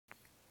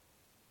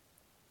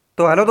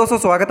तो हेलो दोस्तों,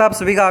 स्वागत है आप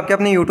सभी का आपके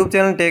अपने YouTube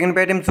channel take and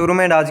Paytm शुरू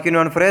में आज की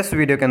न्यू फ्रेश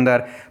वीडियो के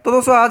अंदर। तो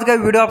दोस्तों आज का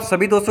वीडियो आप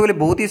सभी दोस्तों के लिए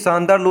बहुत ही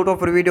शानदार लूट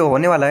ऑफर वीडियो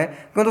होने वाला है,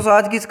 क्योंकि दोस्तों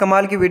आज की इस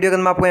कमाल की वीडियो के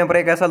अंदर मैं आपको यहाँ पर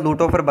एक ऐसा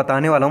लूट ऑफर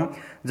बताने वाला हूँ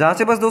जहाँ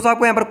से बस दोस्तों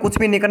आपको यहाँ पर कुछ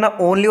भी नहीं करना,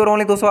 ओनली और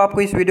ओनली दोस्तों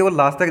आपको इस वीडियो को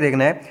लास्ट तक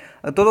देखना है।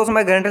 तो दोस्तों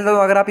मैं गारंटी देता हूँ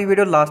अगर आप ये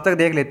वीडियो लास्ट तक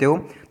देख लेते हो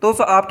तो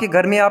दोस्तों आपके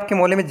घर में आपके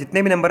मोहल्ले में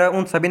जितने भी नंबर है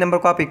उन सभी नंबर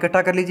को आप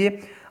इकट्ठा कर लीजिए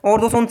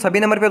और दोस्तों उन सभी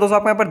नंबर पे दोस्तों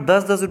आपको यहाँ पर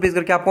 10-10 रुपीज़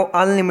करके आपको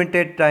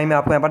अनलिमिटेड टाइम में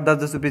आपको यहाँ पर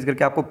 10-10 रुपीज़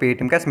करके आपको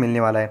पेटीएम कैश मिलने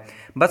वाला है।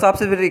 बस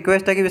आपसे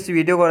रिक्वेस्ट है कि इस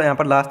वीडियो को यहाँ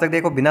पर लास्ट तक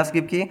देखो बिना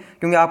स्किप किए,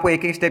 क्योंकि आपको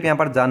एक एक स्टेप यहाँ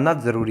पर जानना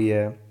जरूरी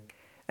है।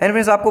 एंड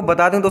फ्रेंड्स आपको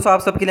बता दूं दोस्तों,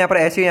 आप सबके लिए यहाँ पर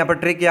ऐसी यहाँ पर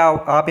ट्रिक या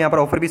आप यहाँ पर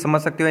ऑफर भी समझ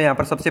सकते हो, यहाँ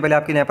पर सबसे पहले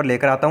आपके लिए यहाँ पर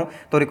लेकर आता हूँ।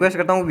 तो रिक्वेस्ट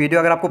करता हूँ वीडियो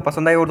अगर आपको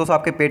पसंद आए और दोस्तों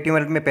आपके पेटीएम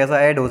वॉलेट में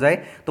पैसा ऐड हो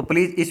जाए तो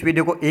प्लीज़ इस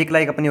वीडियो को एक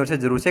लाइक अपनी ओर से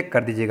जरूर से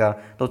कर दीजिएगा।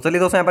 तो चलिए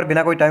दोस्तों यहाँ पर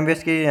बिना कोई टाइम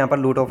वेस्ट किए यहाँ पर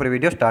लूट ऑफर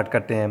वीडियो स्टार्ट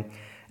करते हैं।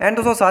 एंड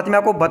दोस्तों साथ में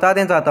आपको बता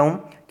देना चाहता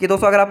हूँ कि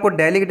दोस्तों अगर आपको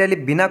डेली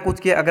बिना कुछ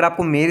किए अगर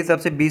आपको मेरी तरफ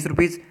से 20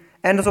 रुपीज़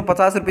एंड दोस्तों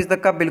 50 रुपीज़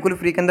तक का बिल्कुल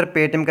फ्री के अंदर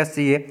पेटीएम कैश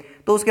चाहिए,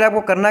 तो उसके लिए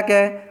आपको करना क्या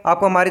है,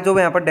 आपको हमारी जो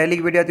यहाँ पर डेली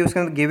की वीडियो आती है उसके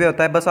अंदर गिवे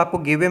होता है, बस आपको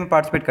गिवे में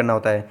पार्टिसिपेट करना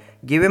होता है।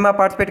 गिवे में आप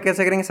पार्टिसिपेट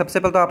कैसे करेंगे, सबसे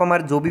पहले तो आप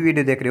हमारे जो भी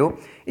वीडियो देख रहे हो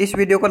इस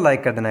वीडियो को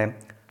लाइक कर देना है।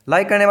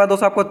 लाइक करने के बाद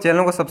दोस्तों आपको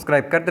चैनल को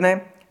सब्सक्राइब कर देना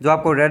है, जो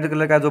आपको रेड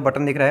कलर का जो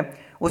बटन दिख रहा है।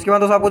 उसके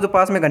बाद दोस्तों आपको जो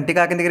पास में घंटी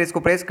का आइकन दिख रहा है इसको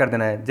प्रेस कर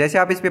देना है। जैसे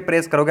आप इस पर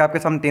प्रेस करोगे आपके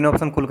सामने तीनों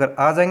ऑप्शन खुलकर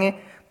आ जाएंगे,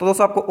 तो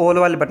दोस्तों आपको ऑल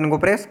वाले बटन को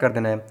प्रेस कर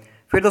देना है।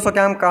 फिर दोस्तों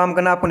क्या काम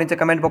करना है, आपको नीचे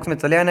कमेंट बॉक्स में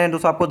चले आना है।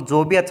 दोस्तों आपको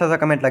जो भी अच्छा सा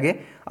कमेंट लगे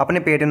अपने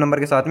पेटीएम नंबर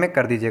के साथ में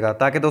कर दीजिएगा,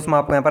 ताकि दोस्तों मैं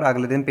आपको यहाँ पर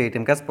अगले दिन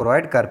पेटीएम कैश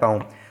प्रोवाइड कर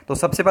पाऊँ। तो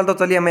सबसे पहले तो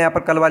चलिए हम यहाँ पर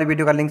कल वाली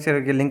वीडियो का लिंक शेयर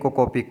करके लिंक को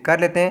कॉपी कर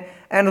लेते हैं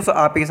एंड दोस्तों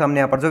आप ही के सामने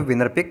यहाँ पर जो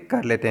विनर पिक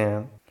कर लेते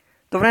हैं।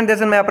 तो फ्रेंड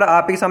जैसे मैं यहाँ पर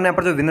आप ही के सामने यहाँ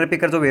पर जो विनर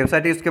पिकर जो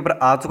वेबसाइट है उसके ऊपर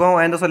आ चुका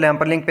हूँ एंड दोस्तों यहाँ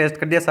पर लिंक पेस्ट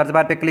कर दिया, सर्च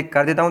बार पे क्लिक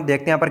कर देता हूँ,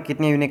 देखते हैं यहाँ पर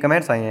कितने यूनिक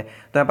कमेंट्स आए हैं।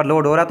 तो यहाँ पर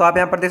लोड हो रहा है, तो आप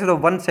यहाँ पर देख सकते हो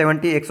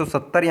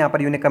 170 यहाँ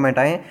पर यूनिक कमेंट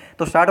आए हैं।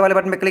 तो स्टार्ट वाले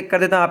बटन पर क्लिक कर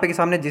देता हूँ, आप ही के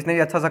सामने जिसने भी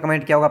अच्छा सा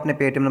कमेंट किया होगा अपने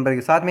पेटीएम नंबर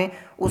के साथ में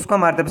उसको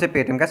हमारी तरफ से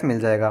पेटीएम कैश मिल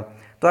जाएगा।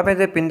 तो आप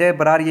पिंडे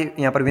बरार ये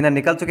यहाँ पर विनर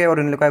निकल चुके हैं और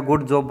इन्होंने कहा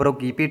good job bro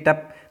keep it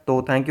up,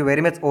 तो थैंक यू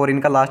वेरी मच। और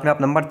इनका लास्ट में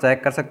आप नंबर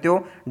चेक कर सकते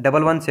हो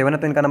 117 है,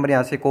 तो इनका नंबर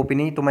यहाँ से कॉपी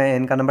नहीं, तो मैं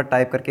इनका नंबर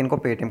टाइप करके इनको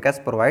पेटीएम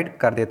कैश प्रोवाइड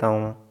कर देता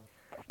हूँ।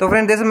 तो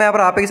फ्रेंड जैसे मैं यहाँ पर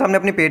आपके सामने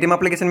अपनी पेटीएम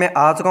एप्लीकेशन में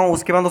आ चुका हूँ।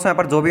 उसके बाद दोस्तों यहाँ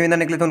पर जो भी विनर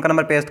निकले थे उनका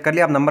नंबर पेस्ट कर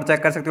लिया, आप नंबर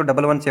चेक कर सकते हो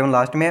 117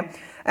 लास्ट में।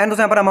 एंड दोस्तों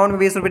यहाँ पर अमाउंट में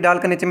 20 रुपये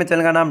डालकर नीचे में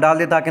चैनल का नाम डाल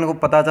देता, ताकि इनको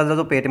पता चल जाए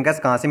जो पेटीएम कैश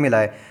कहाँ से मिला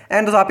है।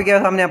 एंड दोस्तों आपके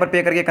सामने यहाँ पर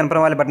पे करके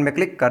कन्फर्म वाले बटन में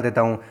क्लिक कर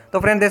देता हूँ। तो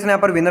फ्रेंड जैसे यहाँ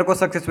पर विनर को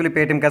सक्सेसफुली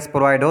पेटीएम कैश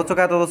प्रोवाइड हो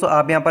चुका है। तो दोस्तों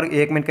आप यहाँ पर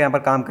 1 मिनट का यहाँ पर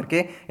काम करके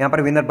यहाँ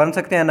पर विनर बन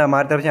सकते हैं,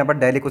 हमारी तरफ से यहाँ पर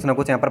डेली कुछ ना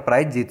कुछ यहाँ पर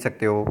प्राइज जीत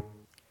सकते हो।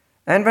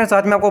 एंड फ्रेंड्स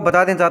साथ में आपको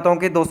बता देना चाहता हूँ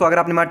कि दोस्तों अगर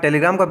आपने हमारा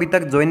टेलीग्राम को अभी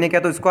तक ज्वाइन नहीं किया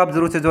तो इसको आप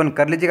जरूर से ज्वाइन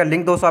कर लीजिएगा।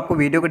 लिंक दोस्तों आपको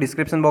वीडियो के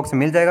डिस्क्रिप्शन बॉक्स में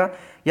मिल जाएगा,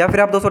 या फिर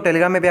आप दोस्तों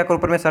टेलीग्राम में भी आकर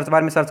ऊपर में सर्च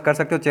बार में सर्च कर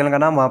सकते हो चैनल का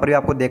नाम, वहाँ पर भी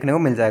आपको देखने को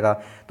मिल जाएगा।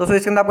 दोस्तों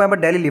इसके अंदर आपको यहाँ पर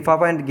डेली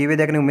लिफाफा एंड गिवे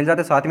देखने को मिल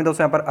जाते हैं। साथ में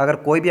दोस्तों यहाँ पर अगर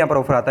कोई भी यहाँ पर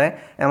ऑफर आता है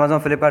अमेजॉन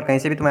फ्लिपकार्ट कहीं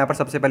से भी, तो मैं यहाँ पर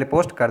सबसे पहले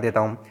पोस्ट कर देता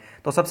हूँ।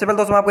 तो सबसे पहले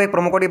दोस्तों मैं आपको एक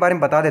प्रोमो कोड के बारे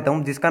में बता देता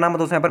हूँ, जिसका नाम है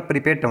दोस्तों यहाँ पर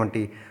प्रीपेड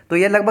 20। तो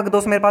ये लगभग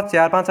दोस्तों मेरे पास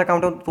 4-5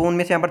 अकाउंट है, तो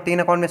उनमें से यहाँ पर 3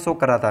 अकाउंट में शो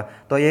कर रहा था।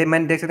 तो ये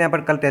मैंने देख सकते हैं यहाँ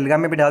पर कल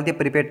टेलीग्राम में भी डाल दिया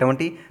प्रीपेड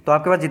 20। तो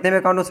आपके पास जितने भी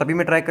अकाउंट हो सभी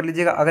में ट्राई कर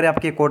लीजिएगा। अगर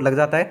आपके कोड लग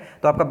जाता है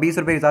तो आपका 20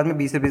 रुपये रिचार्ज में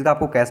 20 रुपीज़ का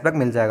आपको कैशबैक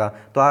मिल जाएगा।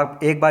 तो आप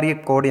एक बार ये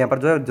कोड यहाँ पर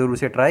जो है जरूर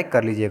से ट्राई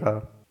कर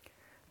लीजिएगा।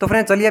 तो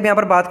फ्रेंड चलिए अब यहाँ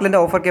पर बात कर लेते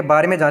हैं ऑफर के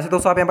बारे में, जहाँ से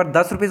दोस्तों आप यहाँ पर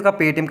 10 रुपीज़ का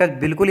पेटीएम का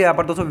बिल्कुल यहाँ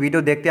पर दोस्तों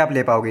वीडियो देखते आप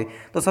ले पाओगे।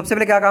 तो सबसे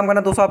पहले क्या काम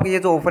करना दोस्तों, आपको ये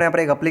जो ऑफर यहाँ पर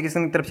एक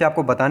एप्लीकेशन की तरफ से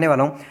आपको बताने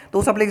वाला हूँ, तो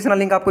उस एप्लीकेशन का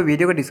लिंक आपको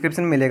वीडियो के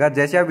डिस्क्रिप्शन में मिलेगा।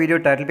 जैसे आप वीडियो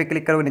टाइटल पे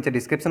क्लिक करोगे नीचे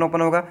डिस्क्रिप्शन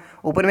ओपन होगा,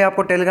 ऊपर में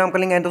आपको टेलीग्राम का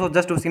लिंक है, दोस्तों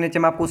जस्ट उसी नीचे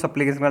में आपको उस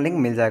एप्लीकेशन का लिंक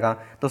मिल जाएगा।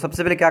 तो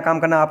सबसे पहले क्या काम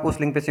करना, आपको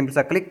उस लिंक पर सिंपल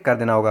सा क्लिक कर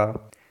देना होगा।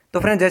 तो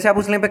फ्रेंड जैसे आप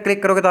उस लिंक पे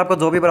क्लिक करोगे तो आपको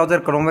जो भी ब्राउजर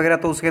क्रोम वगैरह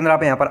तो उसके अंदर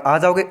आप यहाँ पर आ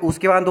जाओगे।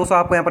 उसके बाद दोस्तों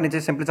आपको यहाँ पर नीचे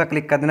सिंपल सा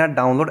क्लिक कर देना है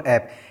डाउनलोड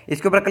ऐप।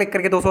 इसके ऊपर क्लिक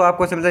करके दोस्तों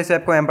आपको सिंपल सा इस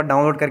ऐप को यहाँ पर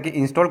डाउनलोड करके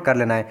इंस्टॉल कर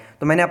लेना है।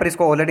 तो मैंने यहाँ पर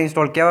इसको ऑलरेडी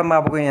इंस्टॉल किया हुआ, मैं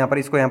आपको यहाँ पर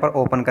इसको यहाँ पर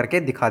ओपन करके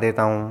दिखा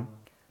देता हूँ।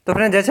 तो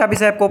फ्रेंड जैसे आप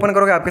इस ऐप को ओपन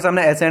करोगे आपके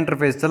सामने ऐसा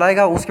इंटरफेस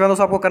चलाएगा। उसके बाद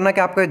दोस्तों आपको करना है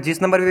कि आपको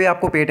जिस नंबर पे भी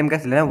आपको पेटीएम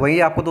कैश लेना है वही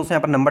आपको दोस्तों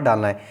यहाँ पर नंबर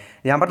डालना है।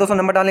 यहाँ पर दोस्तों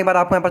नंबर डालने के बाद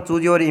आपको यहाँ पर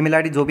चूज और ईमेल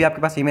आईडी जो भी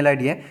आपके पास ईमेल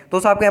आईडी है,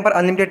 दोस्तों आपको यहाँ पर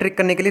अनलिमिटेड ट्रिक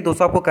करने के लिए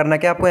दोस्तों आपको करना है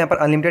कि आपको यहाँ पर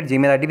अनलिमिटेड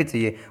जीमेल आईडी भी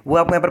चाहिए। वो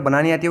आपको यहाँ पर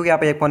बनानी आती होगी,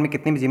 आप एक फोन में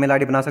कितनी भी जीमेल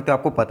आईडी बना सकते हो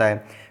आपको पता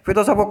है। फिर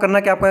दोस्तों आपको करना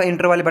है कि आपको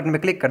इंटर वाले बटन पर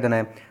क्लिक कर देना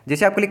है।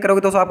 जैसे आप क्लिक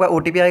करोगे दोस्तों आपका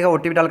ओटीपी आएगा,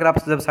 ओटीपी डालकर आप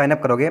जब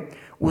साइनअप करोगे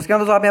उसके बाद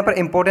दोस्तों आप यहाँ पर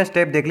इंपॉर्टेंट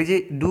स्टेप देख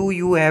लीजिए, do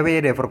you have a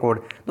refer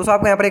code. दोस्तों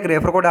आपको यहाँ पर एक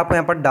रेफर कोड आपको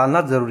यहाँ पर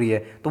डालना जरूरी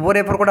है। तो वो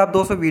रेफर कोड आप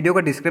दोस्तों वीडियो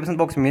का डिस्क्रिप्शन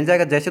बॉक्स में मिल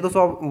जाएगा। जैसे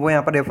दोस्तों आप वो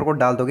यहाँ पर रेफर कोड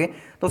डाल दोगे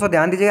तो दोस्तों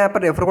ध्यान दीजिएगा यहाँ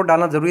पर रेफर कोड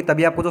डालना जरूरी,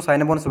 तभी आपको जो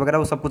साइन अप बोनस वगैरह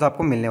वो सब कुछ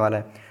आपको मिलने वाला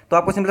है। तो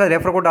आपको सिंपल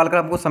रेफर कोड डालकर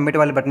आपको सबमिट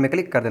वाले बटन में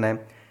क्लिक कर देना है।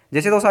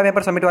 जैसे दोस्तों आप यहाँ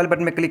पर सबमिट वाले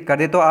बटन में क्लिक कर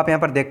दे तो आप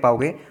यहाँ पर देख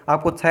पाओगे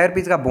आपको 6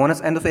 रुपीज़ का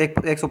बोनस एंड दोस्तों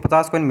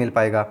 150 कॉइन मिल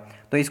पाएगा।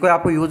 तो इसको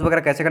आपको यूज़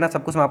वगैरह कैसे करना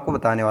सब कुछ मैं आपको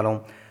बताने वाला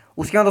हूँ।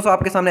 उसके बाद दोस्तों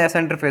आपके सामने ऐसा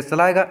इंटरफेस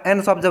चलाएगा एंड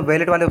दोस्तों आप जब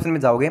वैलेट वाले ऑप्शन में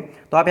जाओगे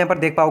तो आप यहाँ पर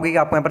देख पाओगे कि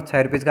आपको यहाँ पर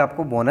 6 रुपीज़ का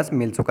आपको बोनस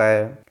मिल चुका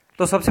है।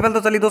 तो सबसे पहले तो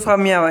चलिए दोस्तों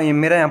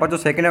मेरा यहाँ पर जो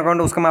सेकंड अकाउंट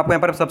है उसका मैं आपको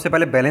यहाँ पर सबसे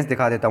पहले बैलेंस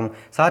दिखा देता हूँ।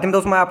 साथ में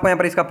दोस्तों मैं आपको यहाँ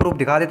पर इसका प्रूफ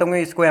दिखा देता हूँ।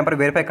 इसको यहाँ पर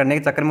वेरीफाई करने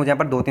के चक्कर में मुझे यहाँ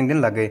पर 2-3 दिन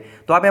लग गए।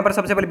 तो आप यहाँ पर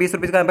सबसे पहले 20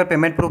 रुपये का यहाँ पर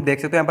पेमेंट प्रूफ देख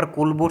सकते हो। यहाँ पर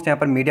कूल बूट्स यहाँ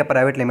पर मीडिया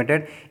प्राइवेट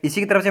लिमिटेड,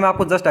 इसी की तरफ से मैं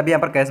आपको जस्ट अभी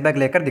यहाँ पर कैशबैक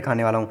लेकर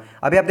दिखाने वाला हूँ।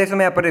 अभी आप देख सकते हो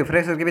मैं यहाँ पर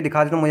रिफ्रेश करके भी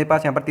दिखा देता हूँ। मुझे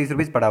पास यहाँ पर 30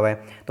 रुपये पड़ा हुआ है।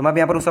 तो मैं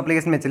यहाँ पर उस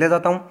एप्लीकेशन में चले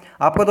जाता हूँ।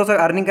 आपको दोस्तों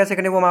अर्निंग कैसे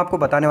करनी वो मैं आपको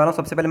बताने वाला हूँ।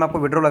 सबसे पहले मैं आपको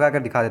विड्रो लगा कर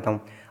दिखा देता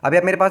हूँ। अभी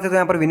आप मेरे पास तो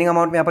यहाँ पर विनिंग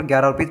अमाउंट में यहाँ पर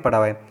 11 रुपये पड़ा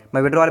हुआ है।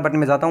 मैं विड्रो वाले बटन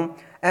में जाता हूँ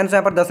एंड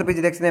यहाँ पर 10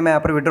 रुपये देख सकते हैं। मैं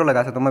यहाँ पर विड्रो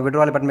लगा सकता हूँ। मैं विड्रो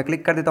वाले बटन में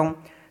क्लिक कर देता हूँ।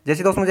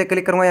 जैसे दोस्तों मुझे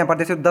क्लिक करूँगा यहाँ पर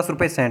जैसे 10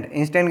 रुपये सेंट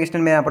इंस्टेंट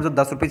में यहाँ पर जो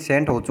 10 रुपये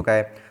सेंट हो चुका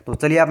है। तो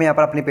चलिए आप यहाँ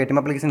पर अपनी पेटीएम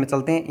एप्लीकेशन में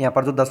चलते हैं। यहाँ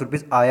पर जो 10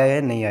 रुपये आया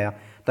है नहीं आया,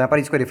 तो यहाँ पर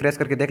इसको रिफ्रेश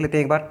करके देख लेते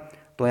हैं एक बार।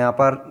 तो यहाँ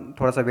पर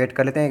थोड़ा सा वेट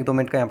कर लेते हैं 1-2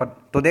 मिनट का। यहाँ पर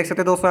तो देख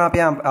सकते हैं दोस्तों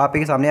आप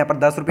के सामने यहाँ पर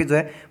 10 रुपये जो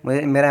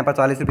है मेरा यहाँ पर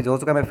 40 रुपये हो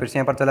चुका है। मैं फिर से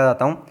यहाँ पर चला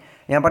जाता हूँ।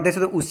 यहाँ पर देख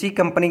सकते हो उसी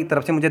कंपनी की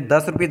तरफ से मुझे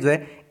 10 रुपये जो है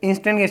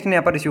इंस्टेंट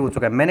यहाँ पर रिसीव हो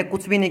चुका है। मैंने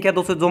कुछ भी नहीं किया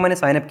दोस्तों, जो मैंने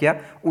साइनअप किया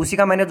उसी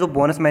का मैंने जो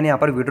बोनस मैंने यहाँ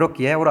पर विड्रॉ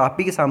किया है और आप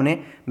ही के सामने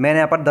मैंने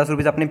यहाँ पर 10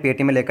 रुपये अपने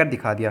पेटीएम में लेकर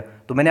दिखा दिया।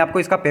 तो मैंने आपको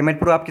इसका पेमेंट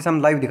प्रूफ आपके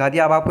सामने लाइव दिखा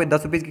दिया। अब आपको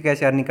 10 रुपये की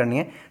कैसे अर्निंग करनी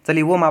है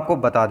चलिए वो मैं आपको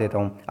बता देता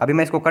हूँ। अभी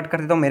मैं इसको कट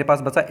कर देता हूँ। मेरे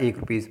पास बचा 1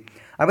 रुपये।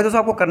 अभी दोस्तों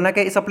आपको करना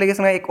क्या है, इस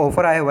एप्लीकेशन का एक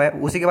ऑफर आया हुआ है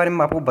उसी के बारे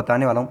में आपको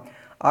बताने वाला हूँ।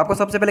 आपको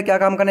सबसे पहले क्या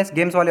काम करना है, इस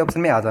गेम्स वाले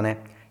ऑप्शन में आ जाना है।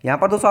 यहाँ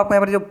पर दोस्तों आपको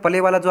यहाँ पर जो प्ले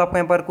वाला जो आपको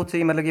यहाँ पर कुछ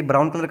मतलब कि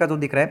ब्राउन कलर का जो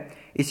दिख रहा है,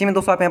 इसी में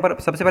दोस्तों आप यहाँ पर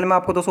सबसे पहले मैं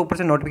आपको दोस्तों ऊपर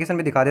से नोटिफिकेशन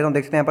भी दिखा देता हूँ।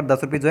 देख सकते हैं यहाँ पर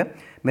 10 रुपये जो है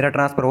मेरा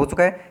ट्रांसफर हो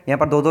चुका है। यहाँ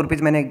पर 2-2 रुपये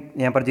मैंने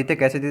यहाँ पर जीते,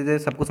 कैसे जीते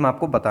सब कुछ मैं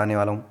आपको बताने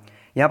वाला हूँ।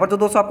 यहाँ पर जो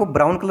दोस्तों आपको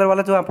ब्राउन कलर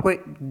वाला जो आपको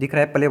दिख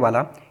रहा है प्ले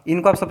वाला,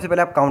 इनको आप सबसे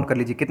पहले आप काउंट कर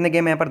लीजिए कितने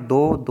गेम है। यहाँ पर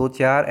 2,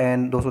 4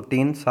 एंड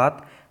 203,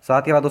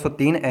 7 के बाद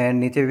 203 एंड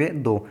नीचे हुए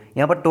 2।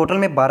 यहाँ पर टोटल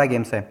में 12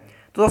 गेम्स है।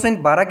 तो दोस्तों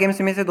इन 12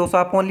 गेम्स में से दोस्तों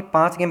आपको ओनली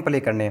 5 गेम प्ले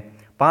करने हैं।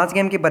 5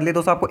 गेम के बदले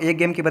दोस्तों आपको 1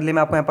 गेम के बदले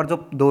में आपको यहाँ पर जो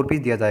 2 रुपये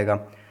दिया जाएगा।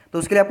 तो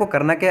उसके लिए आपको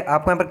करना क्या है,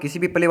 आपको यहाँ पर किसी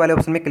भी प्ले वाले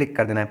ऑप्शन में क्लिक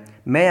कर देना है।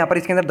 मैं यहाँ पर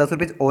इसके अंदर 10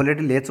 रुपये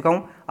ऑलरेडी ले चुका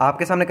हूँ।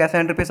 आपके सामने कैसे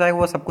इंटरफेस आएगा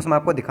वो सब कुछ मैं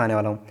आपको दिखाने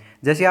वाला हूँ।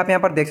 जैसे आप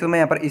यहाँ पर देख सकते हो मैं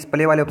यहाँ पर इस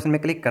प्ले वाले ऑप्शन में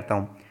क्लिक करता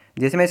हूँ।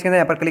 जैसे मैं इसके अंदर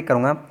यहाँ पर क्लिक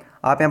करूँगा,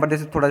 आप यहाँ पर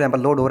जैसे थोड़ा यहाँ पर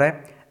लोड हो रहा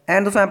है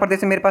एंड दोस्तों यहाँ पर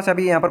जैसे मेरे पास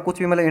अभी यहाँ पर कुछ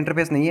भी मतलब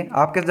इंटरफेस नहीं है।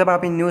 आपके जब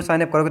आप न्यू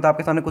साइनअप करोगे तो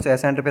आपके सामने कुछ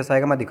ऐसा इंटरफेस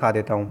आएगा, मैं दिखा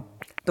देता हूँ।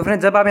 तो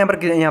फ्रेंड्स जब आप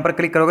यहाँ पर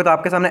क्लिक करोगे तो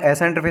आपके सामने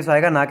ऐसा इंटरफेस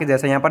आएगा, ना कि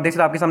जैसे यहाँ पर देख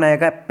सकते आपके सामने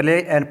आएगा प्ले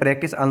एंड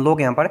प्रैक्टिस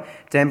अनलॉक यहाँ पर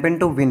चैंपियन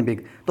टू विन बिग।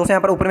 तो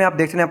यहाँ पर ऊपर में आप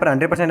देख सकते हैं यहाँ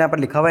पर 100% यहाँ पर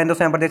लिखा हुआ है।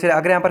 दोस्तों यहाँ पर देख सकते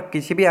अगर यहाँ पर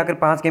किसी भी अगर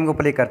 5 गेम को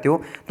प्ले करते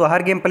हो तो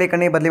हर गेम प्ले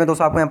करने के बदले में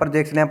दोस्तों आपको यहाँ पर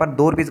देख सकते हैं यहाँ पर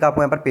 2 रुपये का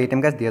आपको यहाँ पर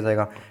पेटीएम कैश दिया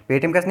जाएगा।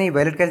 पेटीएम कैश नहीं,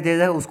 वैलेट कैश दिया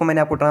जाएगा, उसको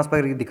मैंने आपको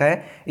ट्रांसफर करके दिखाया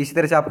है। इसी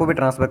तरह से आपको भी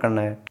ट्रांसफर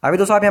करना है। अभी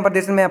दोस्तों आप यहाँ पर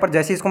देख सकते मैं यहाँ पर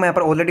जैसे इसको मैं यहाँ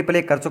पर ऑलरेडी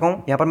प्ले कर चुका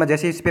हूँ। यहाँ पर मैं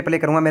जैसे इस पर प्ले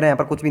करूँगा मेरा यहाँ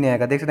पर कुछ भी नहीं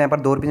आएगा। देख सकते हैं यहाँ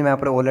पर 2 रुपये मैं यहाँ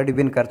पर ऑलरेडी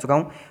विन कर चुका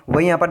हूँ,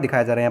 वही यहाँ पर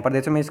दिखाया जा रहा है। यहाँ पर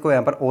देखो मैं इसको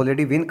यहाँ पर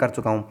ऑलरेडी विन कर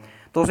चुका हूँ।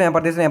 तो उसमें यहाँ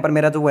पर देखिए यहाँ पर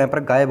मेरा जो यहाँ पर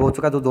गायब हो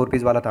चुका जो 2 रुपये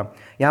वाला था।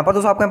 यहाँ पर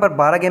दोस्तों आपको यहाँ पर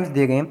 12 गेम्स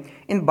दिए गए हैं।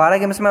 इन 12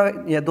 गेम्स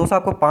में दोस्तों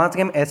आपको 5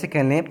 गेम ऐसे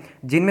खेलने हैं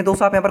जिनमें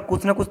दोस्तों आप यहाँ पर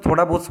कुछ ना कुछ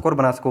थोड़ा बहुत स्कोर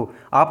बना सको।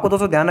 आपको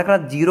दोस्तों ध्यान रखना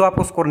जीरो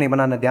आपको स्कोर नहीं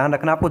बनाना है। ध्यान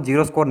रखना आपको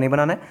जीरो स्कोर नहीं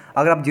बनाना है।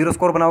 अगर आप जीरो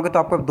स्कोर बनाओगे तो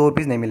आपको 2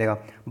 रुपये नहीं मिलेगा।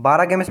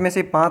 12 गेम्स में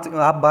से 5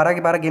 आप 12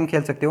 के 12 गेम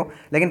खेल सकते हो,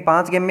 लेकिन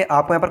 5 गेम में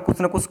आपको यहाँ पर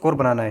कुछ ना कुछ स्कोर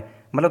बनाना है,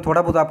 मतलब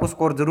थोड़ा बहुत आपको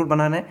स्कोर जरूर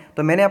बनाना है।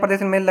 तो मैंने यहाँ पर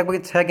जैसे मैंने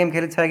लगभग 6 गेम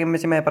खेले, 6 गेम में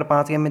से मैं यहाँ पर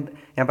 5 गेम में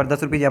यहाँ पर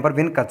 10 रुपये यहाँ पर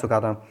विन कर चुका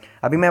था।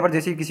 अभी मैं यहाँ पर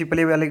जैसे किसी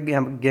प्ले वाले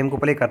गेम को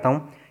प्ले करता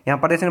हूँ, यहाँ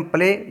पर जैसे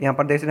प्ले यहाँ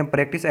पर जैसे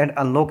practice and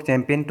unlock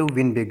champion to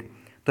win big.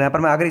 तो यहाँ पर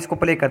मैं अगर इसको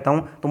प्ले करता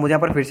हूँ तो मुझे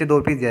यहाँ पर फिर से 2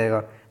 रुपये जाएगा।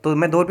 तो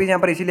मैं 2 रुपये यहाँ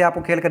पर इसीलिए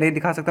आपको खेल कर नहीं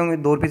दिखा सकता हूँ।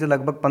 2 रुपये से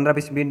लगभग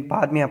 15-20 मिनट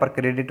बाद में यहाँ पर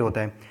क्रेडिट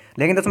होता है।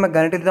 लेकिन दोस्तों मैं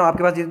गारंटी देता हूँ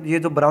आपके पास ये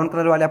जो ब्राउन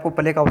कलर वाले आपको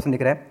प्ले का ऑप्शन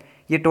दिख रहा है,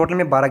 ये टोटल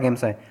में 12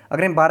 गेम्स हैं।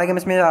 अगर इन 12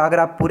 गेम्स में अगर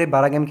आप पूरे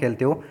 12 गेम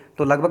खेलते हो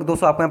तो लगभग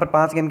दोस्तों आपको यहाँ पर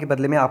 5 गेम के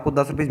बदले में आपको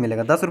 10 रुपये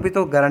मिलेगा। 10 रुपये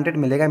तो गारंटेड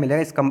मिलेगा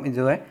इस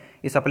जो है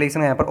इस एप्लीकेशन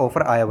का यहाँ पर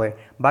ऑफर आया हुआ है।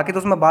 बाकी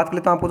दोस्तों मैं बात कर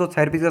लेता हूँ, आपको जो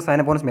 6 रुपये का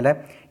साइन बोनस मिला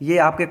है ये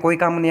आपके कोई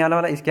काम नहीं आने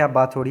वाला, इसकी आप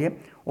बात छोड़िए।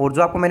 और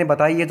जो आपको मैंने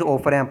बताया ये जो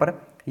ऑफर है यहाँ पर,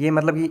 ये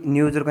मतलब ये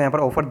न्यू यूजर को यहाँ पर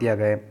ऑफर दिया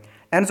गया है।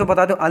 एंड सो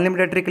बता दो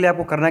अनलिमिटेड ट्रिक के लिए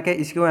आपको करना क्या है,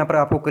 इसको यहाँ पर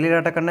आपको क्लियर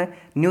डाटा करना है,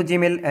 न्यू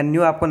जीमेल एंड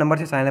न्यू आपको नंबर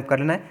से साइन अप कर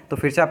लेना है। तो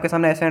फिर से आपके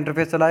सामने ऐसा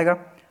इंटरफेस चलाएगा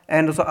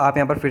एंड दोस्तों आप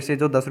यहाँ पर फिर से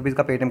जो 10 रुपये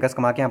का पेटीएम कैश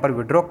कमा के यहाँ पर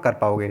विड्रॉ कर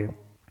पाओगे।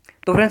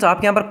 तो फ्रेंड्स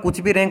आप यहाँ पर कुछ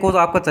भी रैंक हो तो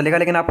आपका चलेगा,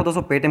 लेकिन आपको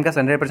दोस्तों पेटीएम का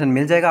 100%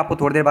 मिल जाएगा। आपको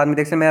थोड़ी देर बाद में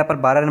देखते हैं मेरे यहाँ पर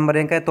 12 नंबर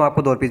रैंक है तो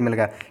आपको 2 रुपये मिल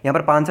गया। यहाँ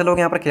पर 5-6 लोग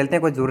यहाँ पर खेलते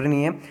हैं, कोई जरूरी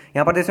नहीं है।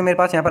 यहाँ पर जैसे मेरे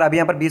पास यहाँ पर अभी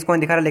यहाँ पर 20 कॉइन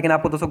दिखा रहा है, लेकिन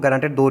आपको दोस्तों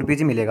गारंटेड 2 रुपये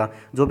ही मिलेगा।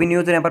 जो भी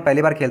न्यूज़र यहाँ पर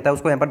पहली बार खेलता है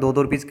उसको यहाँ पर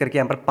 2-2 रुपये करके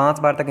यहाँ पर 5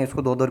 बार तक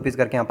इसको 2-2 रुपये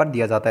करके यहाँ पर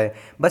दिया जाता है।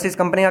 बस इस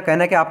कंपनी का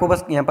कहना है कि आपको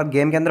बस यहाँ पर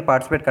गेम के अंदर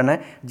पार्टिसिपेट करना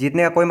है,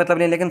 जीतने का कोई मतलब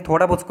नहीं, लेकिन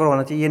थोड़ा बहुत स्कोर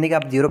होना चाहिए। ये नहीं कि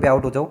आप 0 पे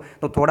आउट हो जाओ,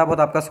 तो थोड़ा बहुत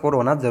आपका स्कोर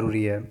होना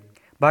जरूरी है।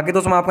 बाकी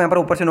दोस्तों मैं आपको यहाँ पर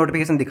ऊपर से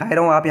नोटिफिकेशन दिखा रहा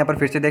हूँ, आप यहाँ पर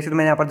फिर से देख सकते हो।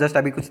 मैंने यहाँ पर जस्ट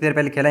अभी कुछ देर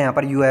पहले खेला, यहाँ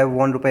पर यू हैव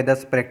 ₹1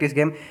 10 प्रैक्टिस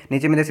गेम,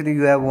 नीचे में देख सकते हो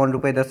यू हैव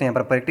 ₹1 10 यहाँ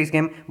पर practice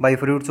game by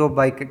fruit shop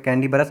by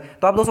candy brush.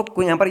 तो आप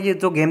दोस्तों यहाँ पर ये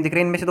जो गेम दिख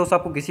रहे हैं इनमें से दोस्तों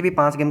आपको किसी भी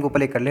 5 गेम को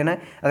प्ले कर लेना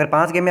है। अगर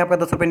 5 गेम में आपका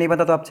 10 रुपये नहीं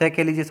बनता तो आप 6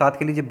 खेल लीजिए, 7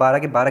 खेल लीजिए, 12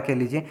 के 12 खेल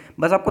लीजिए।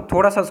 बस आपको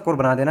थोड़ा सा स्कोर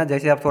बना देना।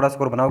 जैसे आप थोड़ा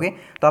स्कोर बनाओगे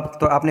तो आप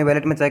तो अपने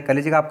वैलेट में चेक कर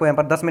लीजिएगा, आपको यहाँ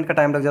पर 10 मिनट का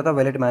टाइम लग जाता है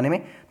वैलेट में आने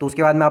में। तो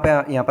उसके बाद में आप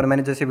यहाँ पर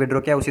मैंने जैसे विड्रॉ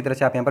किया उसी तरह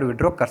से आप यहाँ पर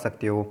विड्रॉ कर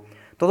सकते हो।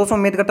 तो दोस्तों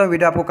उम्मीद करता हूँ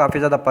वीडियो आपको काफ़ी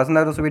ज़्यादा पसंद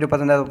आया। दोस्तों वीडियो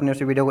पसंद आया तो अपने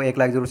वीडियो को एक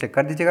लाइक जरूर से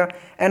कर दीजिएगा।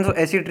 एंड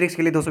ऐसी ट्रिक्स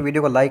के लिए दोस्तों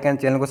वीडियो को लाइक एंड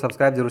चैनल को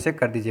सब्सक्राइब जरूर से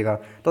कर दीजिएगा।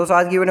 तो दोस्तों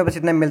आज की वीडियो बस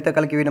इतना, मिलते हैं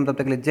कल की वीडियो में, तब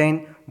तक के लिए जय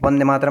Hind,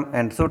 Vande Mataram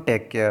and so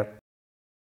take care.